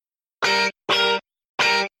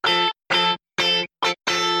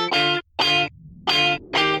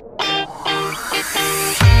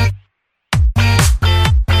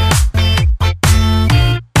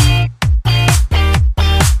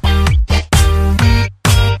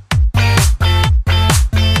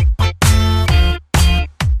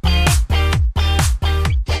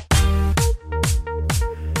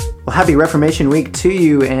Happy Reformation Week to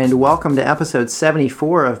you, and welcome to episode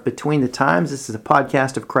 74 of Between the Times. This is a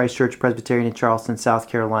podcast of Christ Church Presbyterian in Charleston, South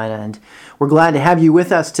Carolina, and we're glad to have you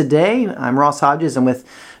with us today. I'm Ross Hodges, and with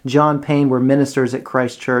John Payne, we're ministers at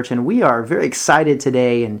Christ Church, and we are very excited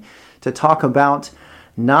today and to talk about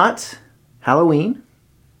not Halloween,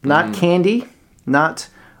 not candy, not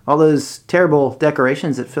all those terrible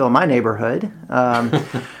decorations that fill my neighborhood,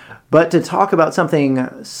 but to talk about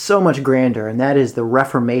something so much grander, and that is the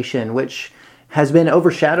Reformation, which has been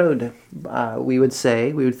overshadowed, we would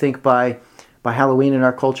think, by Halloween in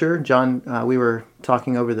our culture. John, we were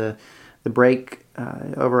talking over the break,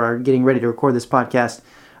 over our getting ready to record this podcast,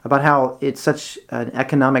 about how it's such an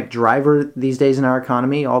economic driver these days in our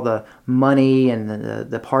economy, all the money and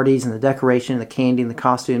the parties and the decoration and the candy and the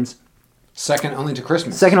costumes. Second only to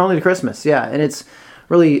Christmas. Second only to Christmas, yeah. And it's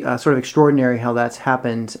really sort of extraordinary how that's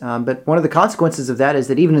happened. But one of the consequences of that is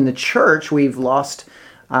that even in the church, we've lost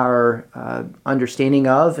our understanding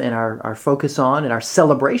of and our focus on and our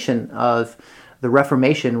celebration of the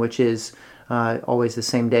Reformation, which is always the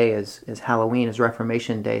same day as Halloween, as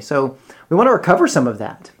Reformation Day. So we want to recover some of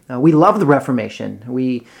that. We love the Reformation.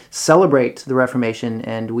 We celebrate the Reformation,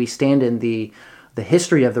 and we stand in the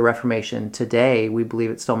history of the Reformation today. We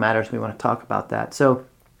believe it still matters. We want to talk about that. So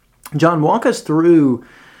John, walk us through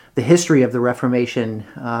the history of the Reformation.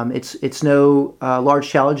 It's no large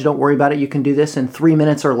challenge. Don't worry about it. You can do this in 3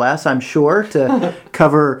 minutes or less, I'm sure, to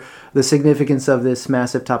cover the significance of this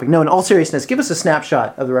massive topic. No, in all seriousness, give us a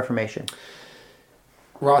snapshot of the Reformation.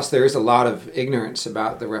 Ross, there is a lot of ignorance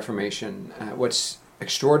about the Reformation. What's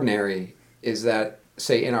extraordinary is that,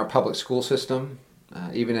 say, in our public school system,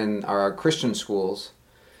 even in our Christian schools,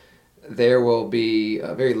 there will be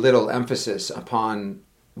very little emphasis upon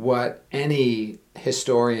what any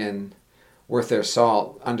historian worth their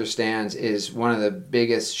salt understands is one of the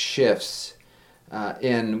biggest shifts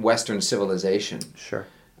in Western civilization. Sure.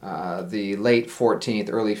 The late 14th,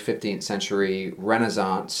 early 15th century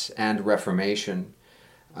Renaissance and Reformation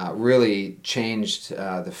really changed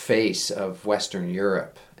the face of Western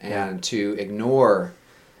Europe. And to ignore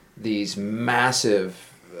these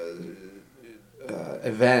massive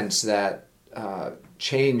events that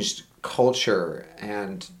changed culture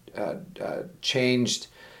and changed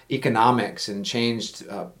economics and changed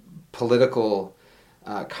political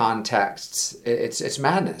contexts. It's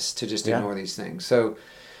madness to just ignore these things. So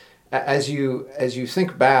as you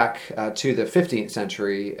think back to the 15th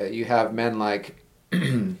century, you have men like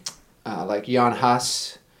Jan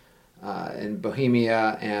Hus in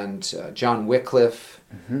Bohemia and John Wycliffe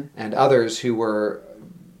and others who were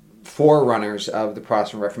forerunners of the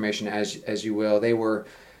Protestant Reformation, as you will. They were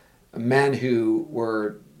men who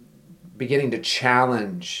were beginning to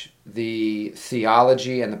challenge the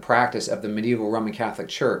theology and the practice of the medieval Roman Catholic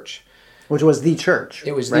Church. Which was the church.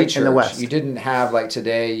 It was right? the church. In the West. You didn't have, like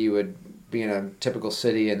today, you would be in a typical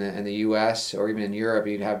city in the U.S. or even in Europe,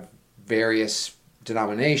 you'd have various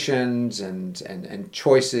denominations and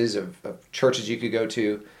choices of churches you could go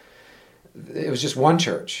to. It was just one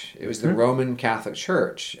church. It was the Roman Catholic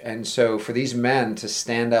Church. And so for these men to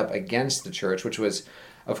stand up against the church, which was,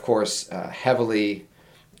 of course, heavily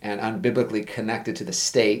and unbiblically connected to the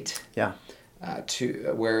state,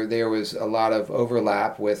 to where there was a lot of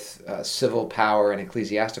overlap with civil power and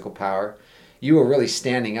ecclesiastical power, you were really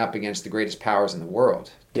standing up against the greatest powers in the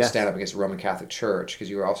world. To stand up against the Roman Catholic Church, because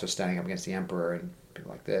you were also standing up against the emperor and people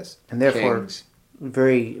like this. And therefore, kings.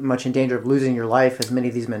 Very much in danger of losing your life, as many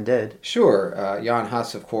of these men did. Sure. Jan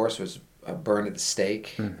Hus, of course, was burned at the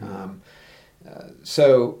stake.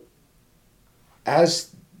 So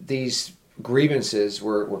as these grievances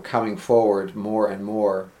were coming forward more and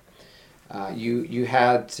more, you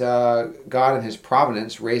had God in His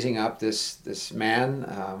providence raising up this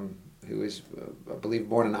man who was, I believe,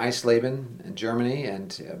 born in Eisleben in Germany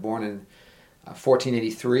and born in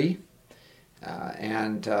 1483.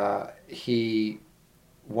 And he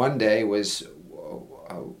one day was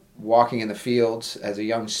walking in the fields as a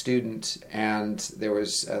young student, and there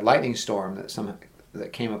was a lightning storm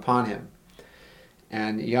that came upon him.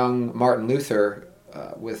 And young Martin Luther,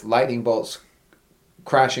 with lightning bolts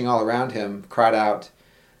crashing all around him, cried out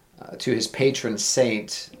to his patron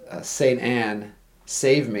saint, Saint Anne,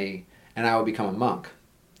 "Save me, and I will become a monk."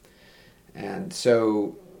 And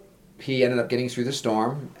so he ended up getting through the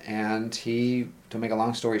storm, and he, to make a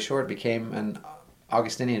long story short, became an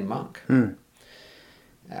Augustinian monk.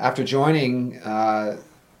 After joining,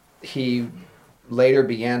 he later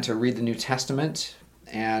began to read the New Testament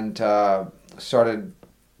and started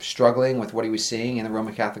struggling with what he was seeing in the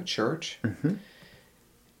Roman Catholic Church.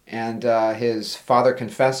 And his father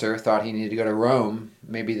confessor thought he needed to go to Rome.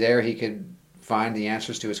 Maybe there he could find the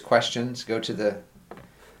answers to his questions, go to the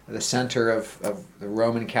center of the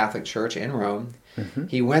Roman Catholic Church in Rome. Mm-hmm.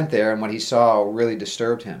 He went there, and what he saw really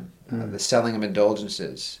disturbed him. The selling of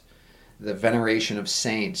indulgences, the veneration of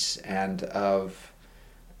saints and of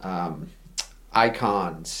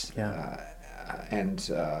icons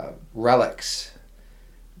and relics.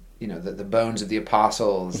 You know, the bones of the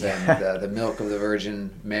apostles and the milk of the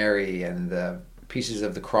Virgin Mary and the pieces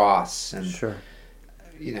of the cross and,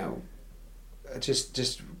 you know,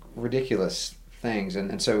 just ridiculous things.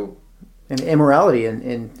 And so... And immorality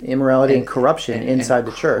and corruption inside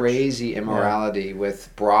the church. Crazy immorality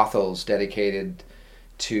with brothels dedicated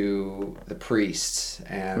to the priests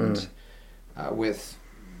and with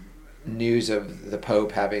news of the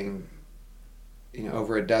Pope having, you know,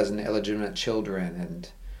 over a dozen illegitimate children and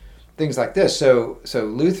things like this. So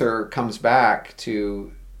Luther comes back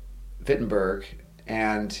to Wittenberg,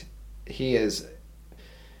 and he is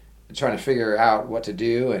trying to figure out what to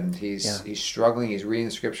do, and he's struggling. He's reading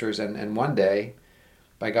the scriptures, and one day,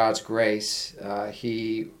 by God's grace,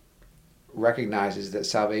 he recognizes that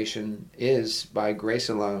salvation is by grace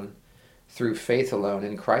alone, through faith alone,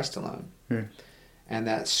 in Christ alone, and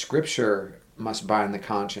that Scripture must bind the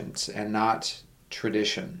conscience and not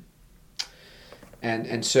tradition.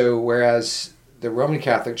 And so, whereas the Roman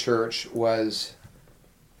Catholic Church was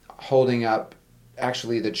holding up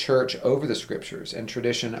actually the church over the scriptures and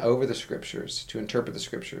tradition over the scriptures to interpret the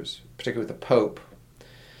scriptures, particularly with the Pope,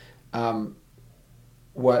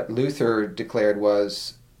 what Luther declared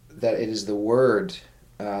was that it is the Word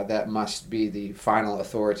that must be the final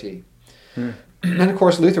authority. And of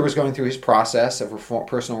course, Luther was going through his process of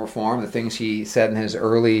personal reform. The things he said in his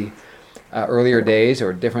earlier days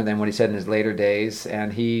are different than what he said in his later days,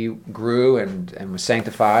 and he grew and was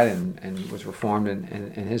sanctified and was reformed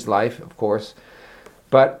in his life, of course.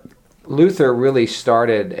 But Luther really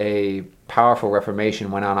started a powerful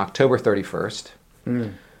Reformation when on October 31st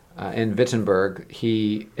in Wittenberg,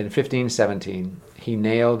 in 1517, he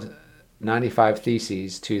nailed 95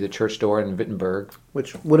 Theses to the church door in Wittenberg.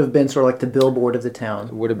 Which would have been sort of like the billboard of the town.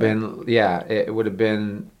 It would have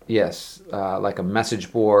been, like a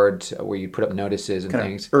message board where you put up notices and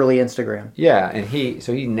things. Early Instagram. Yeah, and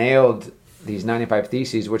he nailed these 95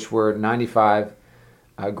 Theses, which were 95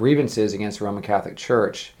 grievances against the Roman Catholic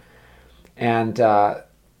Church. And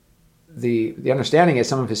the understanding is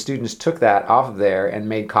some of his students took that off of there and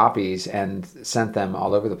made copies and sent them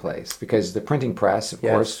all over the place, because the printing press, of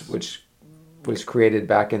course, which was created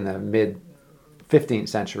back in the mid-15th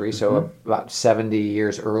century, so about 70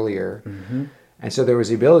 years earlier. And so there was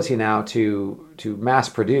the ability now to mass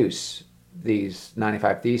produce these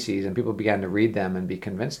 95 Theses, and people began to read them and be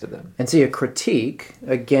convinced of them. And see a critique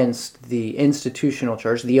against the institutional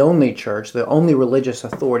church, the only religious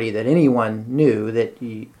authority that anyone knew that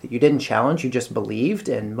you didn't challenge, you just believed,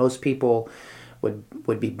 and most people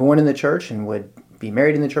would be born in the church and would be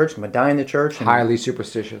married in the church and would die in the church. And highly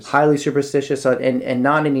superstitious, and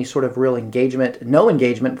not any sort of real engagement, no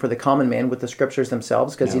engagement for the common man with the scriptures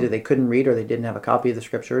themselves, because either they couldn't read or they didn't have a copy of the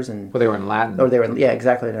scriptures, and they were in Latin, or they were in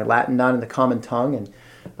Latin, not in the common tongue.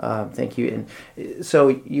 And thank you. And so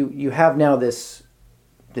you have now this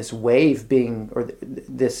wave being, or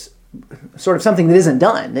this sort of something that isn't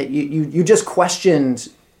done, that you just questioned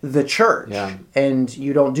the church, and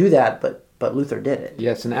you don't do that, but Luther did it.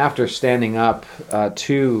 Yes, and after standing up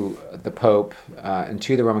to the Pope and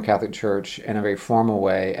to the Roman Catholic Church in a very formal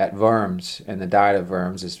way at Worms, in the Diet of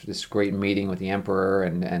Worms, this great meeting with the Emperor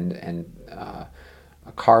and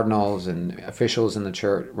cardinals and officials in the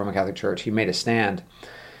church, Roman Catholic Church, he made a stand.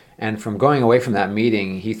 And from going away from that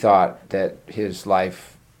meeting, he thought that his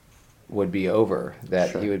life would be over,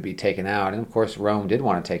 that he would be taken out. And of course, Rome did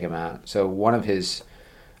want to take him out. So one of his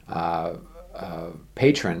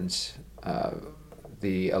patrons,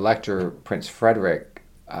 the Elector Prince Frederick,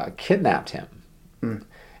 kidnapped him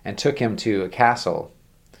and took him to a castle,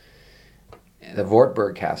 the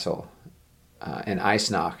Wartburg Castle, in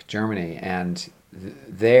Eisenach, Germany, and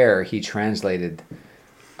there he translated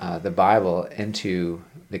the Bible into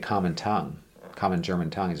the common German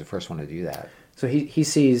tongue. He's the first one to do that. So he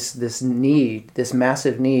sees this need, this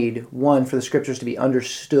massive need, one, for the scriptures to be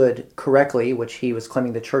understood correctly, which he was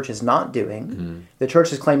claiming the church is not doing. The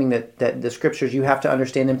church is claiming that the scriptures, you have to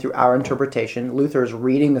understand them through our interpretation. Luther is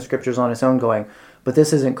reading the scriptures on his own going, but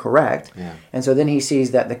this isn't correct. And so then he sees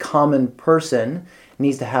that the common person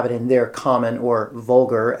needs to have it in their common, or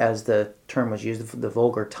vulgar, as the term was used, the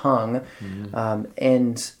vulgar tongue.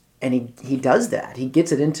 And he does that. He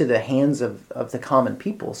gets it into the hands of the common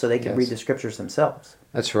people so they can read the scriptures themselves.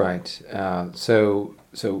 That's right. So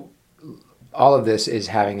all of this is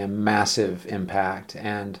having a massive impact.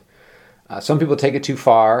 And some people take it too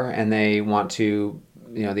far, and they want to,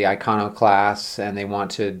 the iconoclasts, and they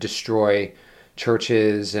want to destroy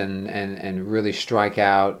churches and really strike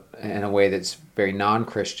out in a way that's very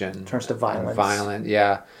non-Christian. Turns to violence. Violent,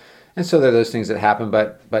 yeah. And so there are those things that happen.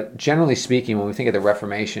 But generally speaking, when we think of the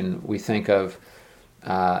Reformation, we think of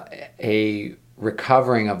a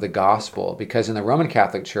recovering of the gospel, because in the Roman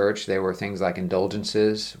Catholic Church there were things like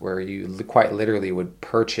indulgences, where you quite literally would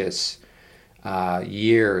purchase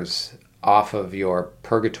years off of your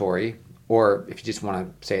purgatory, or if you just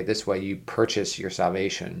want to say it this way, you purchase your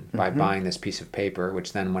salvation by buying this piece of paper,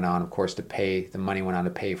 which then went on, of course, to pay, the money went on to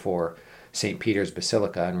pay for St. Peter's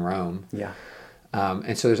Basilica in Rome. Yeah.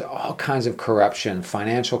 And so there's all kinds of corruption,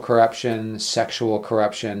 financial corruption, sexual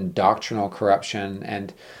corruption, doctrinal corruption,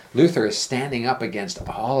 and Luther is standing up against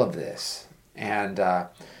all of this. And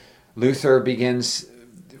Luther begins,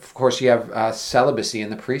 of course, you have celibacy in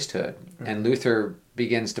the priesthood, and Luther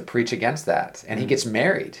begins to preach against that. And he gets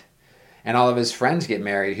married, and all of his friends get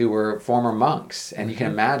married who were former monks. And you can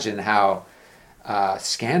imagine how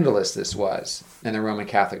scandalous this was in the Roman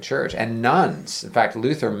Catholic Church. And nuns. In fact,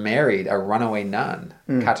 Luther married a runaway nun,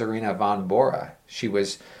 Katharina von Bora.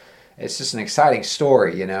 It's just an exciting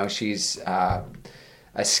story, She's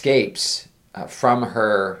escapes from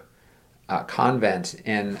her convent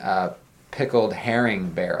in pickled herring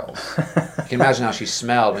barrels. You can imagine how she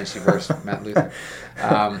smelled when she first met Luther.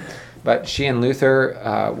 But she and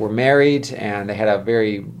Luther were married, and they had a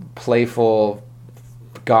very playful,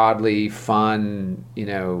 godly, fun,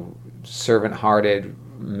 servant-hearted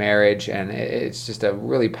marriage, and it's just a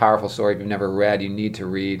really powerful story. If you've never read, you need to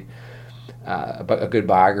read a good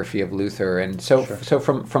biography of Luther. And so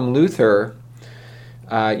from Luther,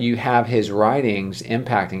 you have his writings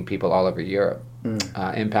impacting people all over Europe,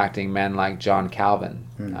 impacting men like John Calvin,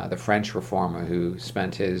 the French reformer who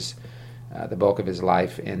spent the bulk of his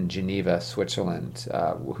life in Geneva, Switzerland,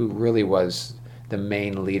 who really was the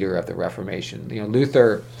main leader of the Reformation.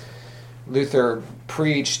 Luther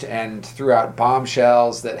preached and threw out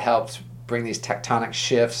bombshells that helped bring these tectonic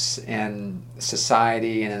shifts in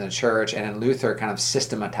society and in the church, and then Luther kind of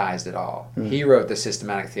systematized it all. He wrote the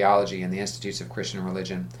systematic theology in the Institutes of Christian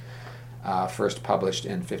Religion, first published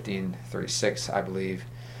in 1536, I believe,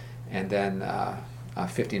 and then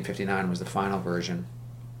 1559 was the final version.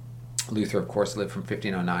 Luther, of course, lived from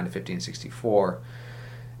 1509 to 1564.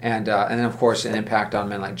 And then, of course, an impact on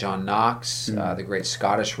men like John Knox, the great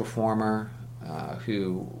Scottish reformer,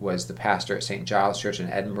 who was the pastor at St. Giles Church in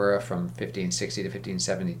Edinburgh from 1560 to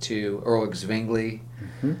 1572. Earl Zwingli,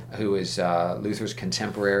 who was Luther's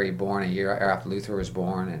contemporary, born a year after Luther was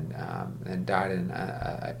born, and died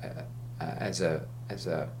as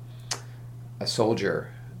a soldier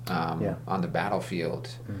on the battlefield.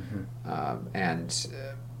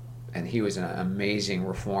 And he was an amazing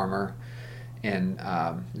reformer in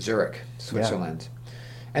Zurich, Switzerland.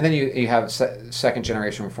 And then you have second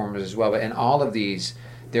generation reformers as well. But in all of these,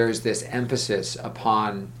 there's this emphasis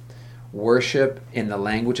upon worship in the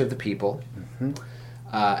language of the people,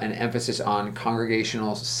 an emphasis on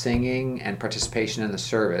congregational singing and participation in the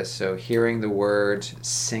service. So hearing the word,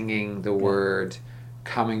 singing the word,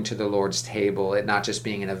 coming to the Lord's table, it not just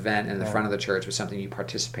being an event in the front of the church, but something you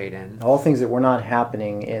participate in. All things that were not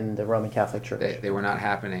happening in the Roman Catholic Church. They were not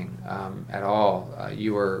happening at all.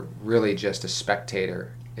 You were really just a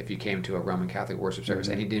spectator if you came to a Roman Catholic worship service,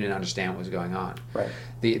 and you didn't understand what was going on. Right.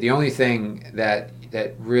 The only thing that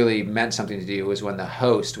really meant something to you was when the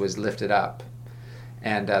host was lifted up,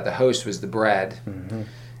 and the host was the bread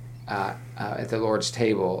at the Lord's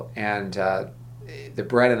table, and the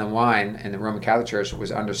bread and the wine in the Roman Catholic Church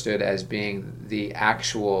was understood as being the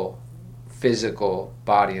actual physical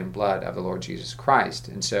body and blood of the Lord Jesus Christ.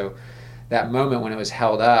 And so that moment when it was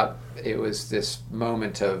held up, it was this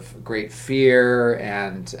moment of great fear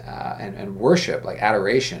and worship, like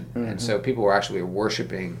adoration. And so people were actually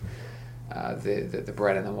worshiping the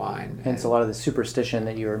bread and the wine. Hence a lot of the superstition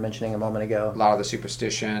that you were mentioning a moment ago. A lot of the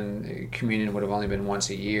superstition. Communion would have only been once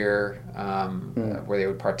a year, where they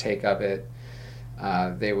would partake of it.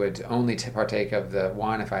 They would only partake of the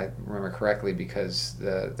wine, if I remember correctly, because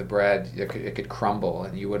the bread it could crumble,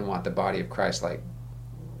 and you wouldn't want the body of Christ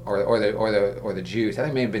or the juice. I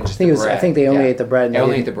think it may have been just the bread. I think they only ate the bread. They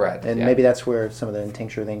only ate the bread, and maybe that's where some of the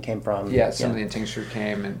tincture thing came from. Yeah, some of the tincture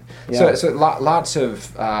came, and so lots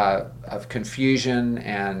of confusion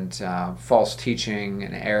and false teaching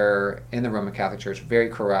and error in the Roman Catholic Church. Very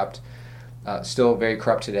corrupt, still very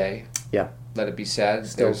corrupt today. Yeah. Let it be said.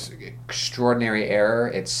 There's extraordinary error.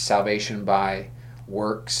 It's salvation by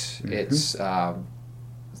works. It's the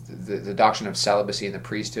doctrine of celibacy in the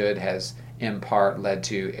priesthood has in part led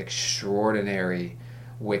to extraordinary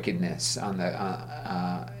wickedness on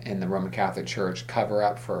the in the Roman Catholic Church, cover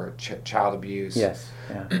up for child abuse. Yes,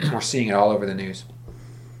 yeah. We're seeing it all over the news.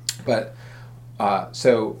 But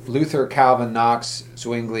so Luther, Calvin, Knox,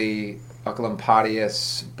 Zwingli,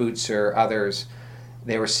 Oecolampadius, Butzer, others,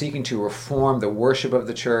 they were seeking to reform the worship of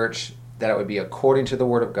the church, that it would be according to the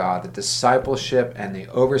Word of God, the discipleship and the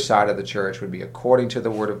oversight of the church would be according to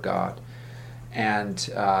the Word of God, and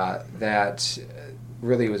that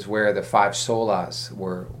really was where the five solas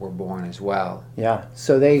were born as well. Yeah.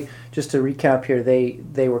 So they, just to recap here,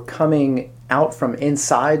 they were coming out from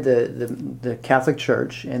inside the Catholic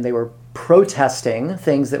Church, and they were protesting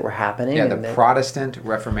things that were happening. Yeah, the Protestant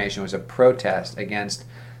Reformation was a protest against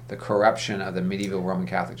the corruption of the medieval Roman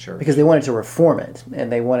Catholic Church. Because they wanted to reform it,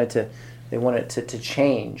 and they wanted to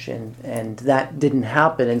change, and that didn't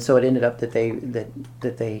happen, and so it ended up that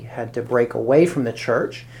they had to break away from the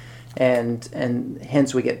church, and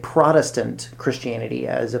hence we get Protestant Christianity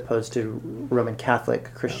as opposed to Roman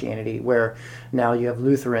Catholic Christianity, where now you have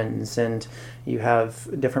Lutherans and you have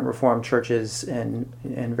different Reformed churches in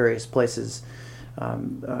various places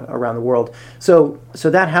around the world. So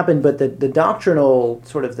that happened, but the doctrinal,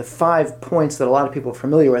 sort of the 5 points that a lot of people are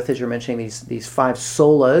familiar with, as you're mentioning, these 5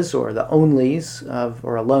 solas, or the onlys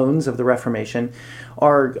or alones of the Reformation,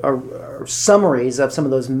 are summaries of some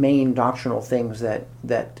of those main doctrinal things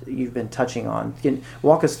that you've been touching on. You can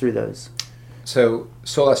walk us through those. So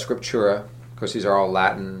sola scriptura, of course, these are all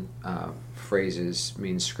Latin phrases,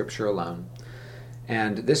 means scripture alone.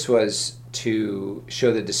 And this was to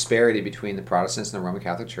show the disparity between the Protestants and the Roman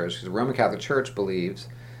Catholic Church, because the Roman Catholic Church believes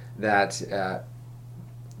that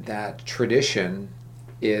that tradition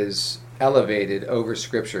is elevated over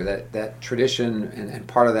Scripture, that tradition, and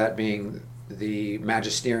part of that being the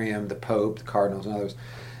magisterium, the Pope, the cardinals, and others,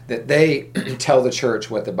 that they tell the church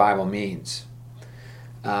what the Bible means.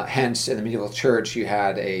 Hence, in the medieval church, you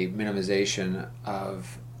had a minimization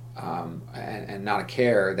of and not a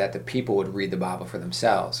care that the people would read the Bible for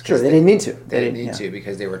themselves. Sure, they didn't need to. They didn't need to,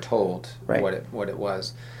 because they were told what it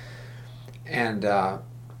was. And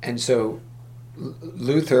so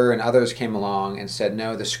Luther and others came along and said,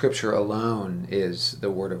 no, the Scripture alone is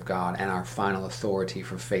the Word of God and our final authority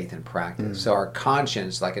for faith and practice. So our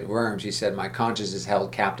conscience, like at Worms, he said, my conscience is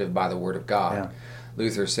held captive by the Word of God. Yeah.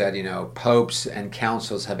 Luther said, popes and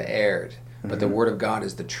councils have erred, but the Word of God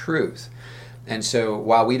is the truth. And so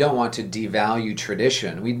while we don't want to devalue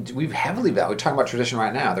tradition, we've heavily valued, we're talking about tradition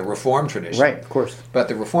right now, the Reformed tradition. Right, of course. But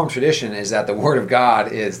the Reformed tradition is that the Word of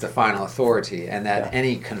God is the final authority, and that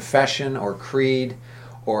any confession or creed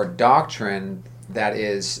or doctrine that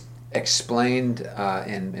is explained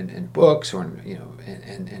in books or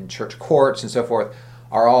in church courts and so forth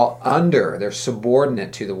are all they're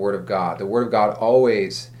subordinate to the Word of God. The Word of God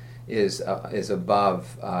always is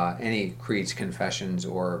above any creeds, confessions,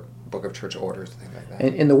 or book of church orders, things like that.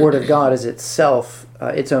 And the Word of God is itself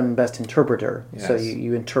its own best interpreter. Yes. So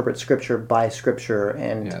you interpret Scripture by Scripture,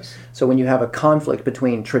 and yes. So when you have a conflict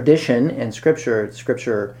between tradition and Scripture,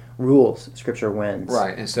 Scripture rules, Scripture wins.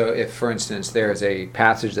 Right, and so if, for instance, there's a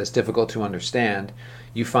passage that's difficult to understand,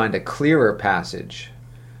 you find a clearer passage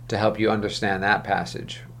to help you understand that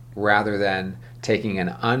passage, rather than taking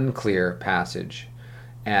an unclear passage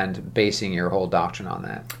and basing your whole doctrine on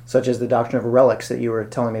that. Such as the doctrine of relics that you were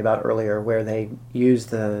telling me about earlier, where they use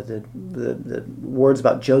the words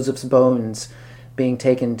about Joseph's bones being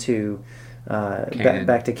taken to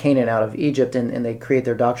back to Canaan out of Egypt, and they create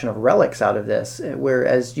their doctrine of relics out of this.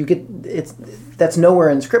 Whereas that's nowhere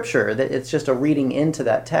in Scripture. That it's just a reading into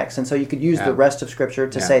that text, and so you could use the rest of Scripture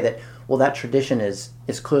to say that, well, that tradition is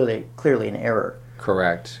clearly an error.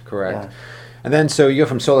 Correct. Yeah. And then so you go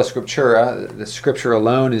from sola scriptura, the Scripture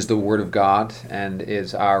alone is the Word of God and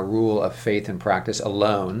is our rule of faith and practice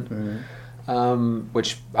alone,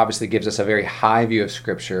 which obviously gives us a very high view of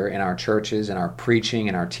Scripture in our churches, in our preaching,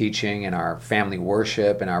 in our teaching, in our family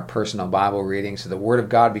worship, in our personal Bible reading. So the Word of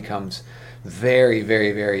God becomes very,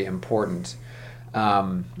 very, very important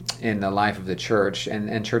in the life of the church.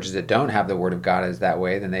 And churches that don't have the Word of God as that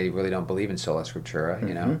way, then they really don't believe in sola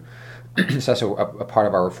scriptura, So that's a part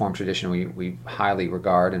of our Reformed tradition we highly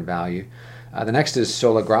regard and value. The next is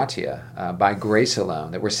sola gratia, by grace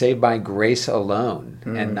alone, that we're saved by grace alone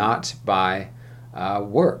and not by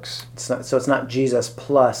works. So it's not Jesus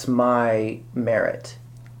plus my merit.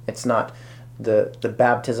 It's not the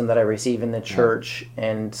baptism that I receive in the church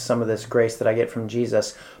and some of this grace that I get from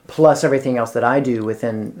Jesus, plus everything else that I do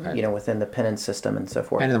within within the penance system and so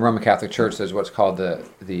forth. And in the Roman Catholic Church, there's what's called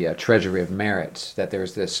the treasury of merit, that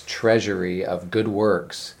there's this treasury of good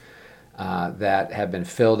works that have been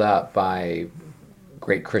filled up by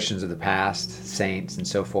great Christians of the past, saints and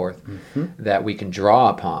so forth, that we can draw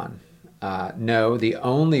upon. No, the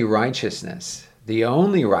only righteousness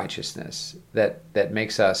that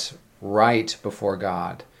makes us right before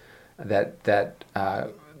God, that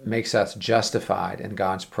makes us justified in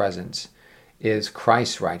God's presence, is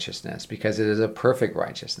Christ's righteousness, because it is a perfect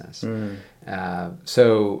righteousness.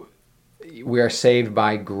 So we are saved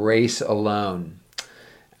by grace alone.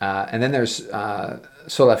 And then there's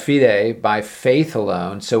sola fide, by faith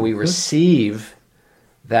alone. So we receive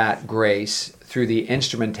that grace through the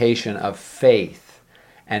instrumentation of faith.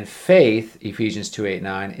 And faith, Ephesians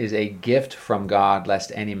 2:8-9, is a gift from God,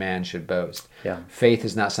 lest any man should boast. Yeah. Faith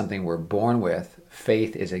is not something we're born with.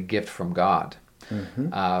 Faith is a gift from God.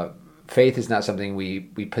 Faith is not something we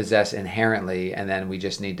possess inherently, and then we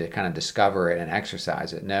just need to kind of discover it and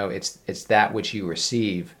exercise it. No, it's that which you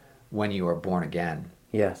receive when you are born again.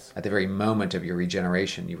 Yes. At the very moment of your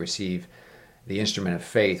regeneration, you receive the instrument of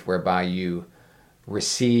faith, whereby you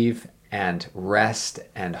receive and rest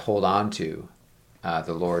and hold on to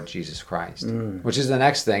the Lord Jesus Christ. Which is the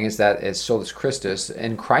next thing, is that it's solus Christus,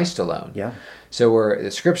 in Christ alone. Yeah. So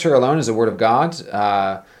the Scripture alone is the Word of God.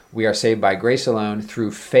 We are saved by grace alone,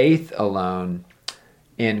 through faith alone,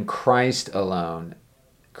 in Christ alone.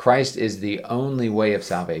 Christ is the only way of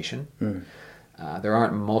salvation. There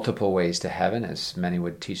aren't multiple ways to heaven, as many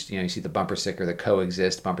would teach. You see the bumper sticker, the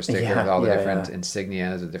coexist bumper sticker with all the different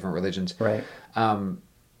insignias of different religions. Right.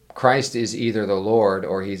 Christ is either the Lord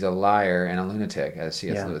or he's a liar and a lunatic, as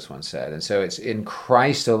C.S. Lewis once said. And so it's in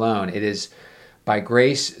Christ alone. It is by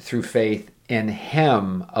grace through faith in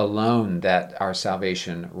him alone that our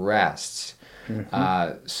salvation rests.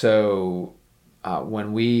 So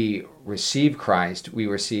when we receive Christ, we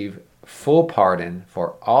receive full pardon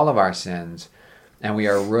for all of our sins, and we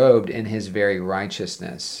are robed in his very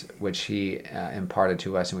righteousness, which he imparted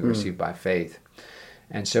to us, and we receive by faith.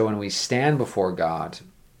 And so when we stand before God,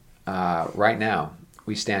 right now,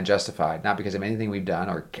 we stand justified, not because of anything we've done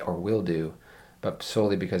or will do, but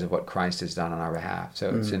solely because of what Christ has done on our behalf. So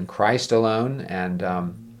it's in Christ alone, and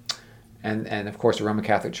of course the Roman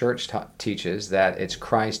Catholic Church teaches that it's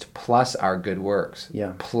Christ plus our good works,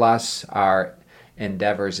 plus our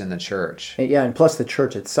endeavors in the church. And plus the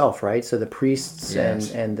church itself, right? So the priests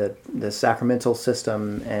and the sacramental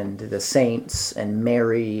system and the saints and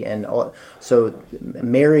Mary and all. So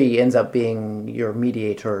Mary ends up being your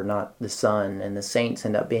mediator, not the Son, and the saints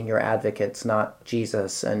end up being your advocates, not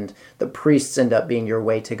Jesus, and the priests end up being your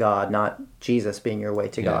way to God, not Jesus being your way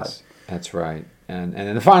to God. That's right. And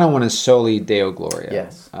then the final one is soli Deo Gloria.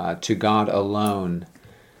 Yes. To God alone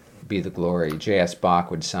be the glory. J.S.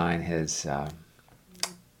 Bach would sign his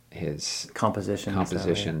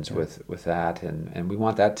compositions with that, and we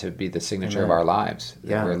want that to be the signature of our lives,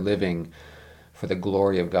 that we're living for the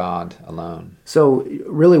glory of God alone. So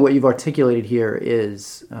really what you've articulated here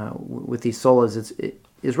is, with these solas,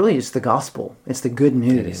 is really just the gospel. It's the good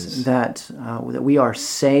news that we are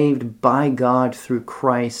saved by God through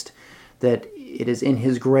Christ, that it is in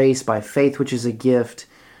his grace by faith, which is a gift,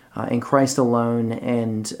 in Christ alone,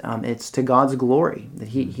 and it's to God's glory, that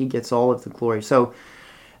he gets all of the glory. So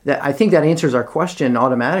I think that answers our question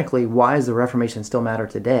automatically. Why does the Reformation still matter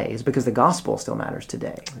today? It's because the gospel still matters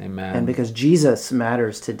today. Amen. And because Jesus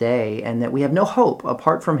matters today, and that we have no hope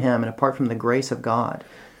apart from him and apart from the grace of God.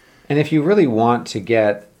 And if you really want to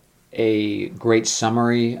get a great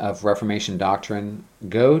summary of Reformation doctrine,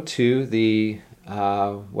 go to the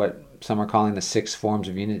what some are calling the 6 forms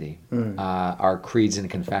of unity, our creeds and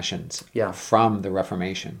confessions from the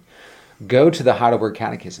Reformation. Go to the Heidelberg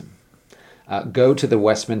Catechism. Go to the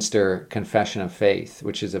Westminster Confession of Faith,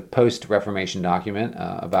 which is a post-Reformation document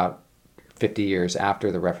about 50 years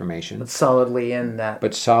after the Reformation. But solidly in that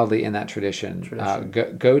tradition.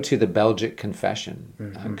 Go to the Belgic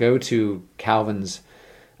Confession. Go to Calvin's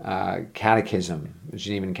Catechism,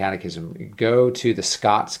 Genevan Catechism. Go to the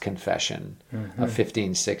Scots Confession of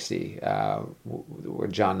 1560, where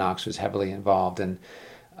John Knox was heavily involved. And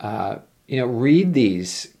read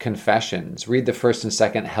these confessions. Read the first and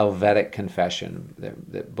second Helvetic Confession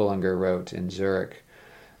that Bullinger wrote in Zurich.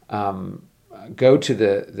 Go to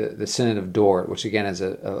the Synod of Dort, which again is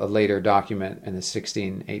a later document in the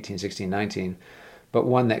 1619, but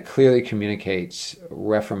one that clearly communicates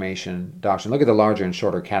Reformation doctrine. Look at the larger and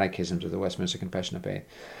shorter catechisms of the Westminster Confession of Faith.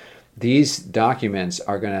 These documents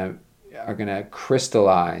are going to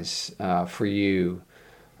crystallize for you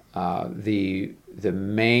the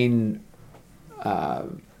main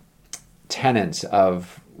tenets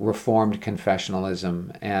of Reformed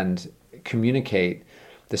confessionalism, and communicate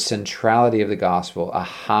the centrality of the gospel, a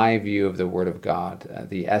high view of the Word of God,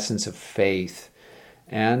 the essence of faith,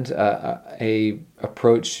 and a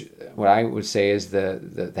approach, what I would say is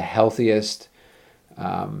the healthiest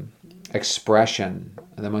expression,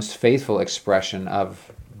 the most faithful expression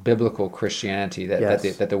of biblical Christianity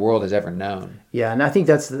that the world has ever known. Yeah, and I think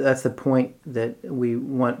that's the point that we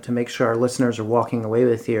want to make sure our listeners are walking away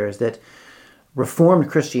with here, is that Reformed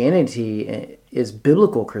Christianity is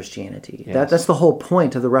biblical Christianity. Yes. That's the whole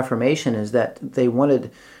point of the Reformation, is that they wanted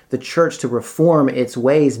the church to reform its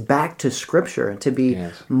ways back to Scripture and to be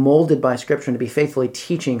molded by Scripture and to be faithfully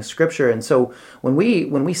teaching Scripture. And so when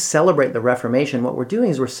we celebrate the Reformation, what we're doing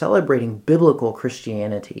is we're celebrating biblical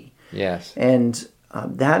Christianity. Yes. And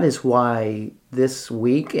that is why this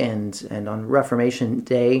week and on Reformation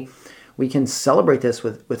Day, we can celebrate this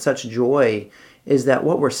with such joy, is that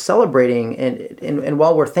what we're celebrating, and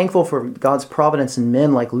while we're thankful for God's providence in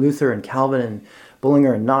men like Luther and Calvin and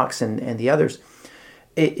Bullinger and Knox and the others,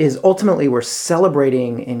 it is ultimately we're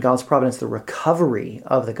celebrating in God's providence the recovery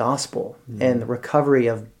of the gospel and the recovery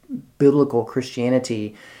of biblical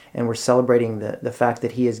Christianity, and we're celebrating the fact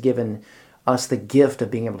that He has given us the gift of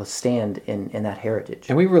being able to stand in that heritage.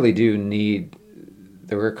 And we really do need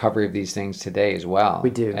the recovery of these things today as well. We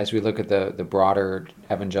do. As we look at the broader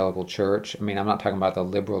evangelical church, I mean, I'm not talking about the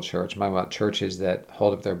liberal church, I'm talking about churches that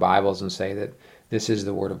hold up their Bibles and say that this is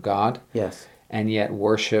the Word of God. Yes. And yet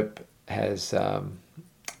worship has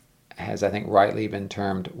I think rightly been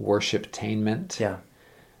termed worshiptainment. Yeah.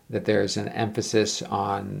 That there's an emphasis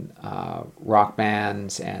on rock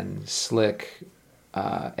bands and slick,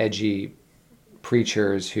 edgy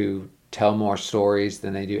preachers who tell more stories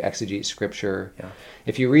than they do exegete Scripture. Yeah.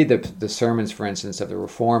 If you read the sermons, for instance, of the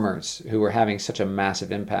Reformers, who were having such a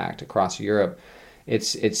massive impact across Europe,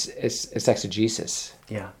 it's exegesis.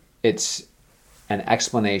 Yeah. It's an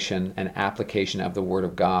explanation, an application of the Word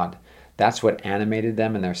of God. That's what animated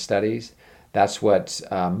them in their studies. That's what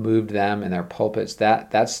moved them in their pulpits.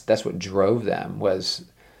 That's what drove them, was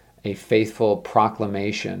a faithful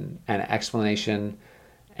proclamation and explanation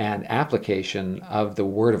and application of the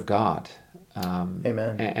Word of God.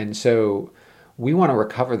 Amen. And so we want to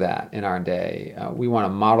recover that in our day. We want to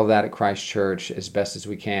model that at Christ Church as best as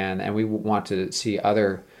we can, and we want to see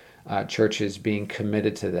other churches being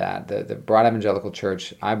committed to that. The broad evangelical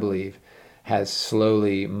church, I believe, has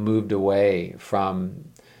slowly moved away from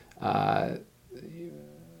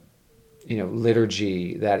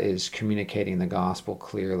liturgy that is communicating the gospel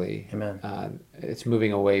clearly. Amen. It's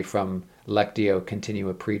moving away from lectio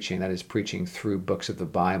continua preaching, that is preaching through books of the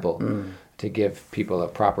Bible to give people a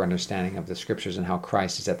proper understanding of the Scriptures and how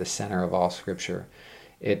Christ is at the center of all Scripture.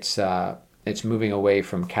 It's moving away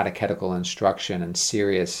from catechetical instruction and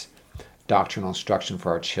serious doctrinal instruction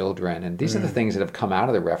for our children. And these are the things that have come out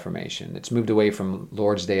of the Reformation. It's moved away from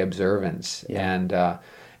Lord's Day observance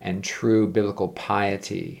and true biblical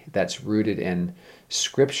piety that's rooted in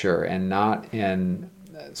Scripture and not in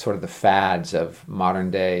sort of the fads of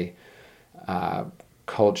modern day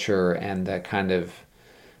culture and the kind of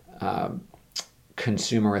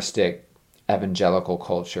consumeristic evangelical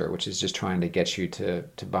culture, which is just trying to get you to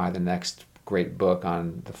buy the next great book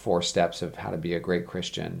on the 4 steps of how to be a great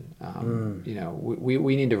Christian.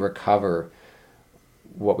 We need to recover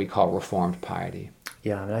what we call Reformed piety.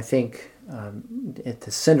 Yeah, and I think at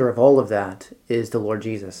the center of all of that is the Lord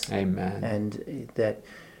Jesus. Amen. And that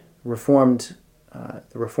the Reformed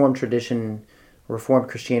tradition, Reformed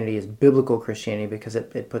Christianity is biblical Christianity because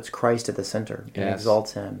it puts Christ at the center and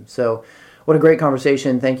exalts Him. So what a great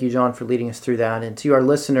conversation. Thank you, John, for leading us through that. And to our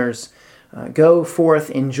listeners, go forth,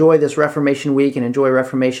 enjoy this Reformation week and enjoy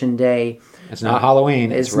Reformation Day. It's not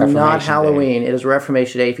Halloween. It's not Halloween. Day. It is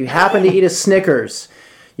Reformation Day. If you happen to eat a Snickers,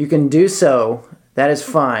 you can do so. That is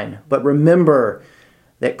fine. But remember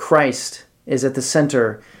that Christ is at the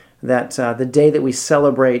center, that the day that we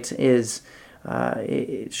celebrate is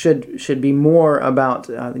it should be more about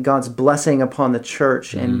God's blessing upon the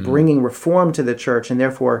church and bringing reform to the church, and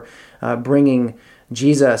therefore bringing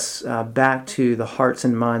Jesus back to the hearts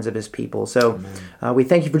and minds of His people. So we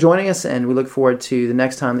thank you for joining us, and we look forward to the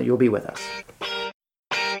next time that you'll be with us.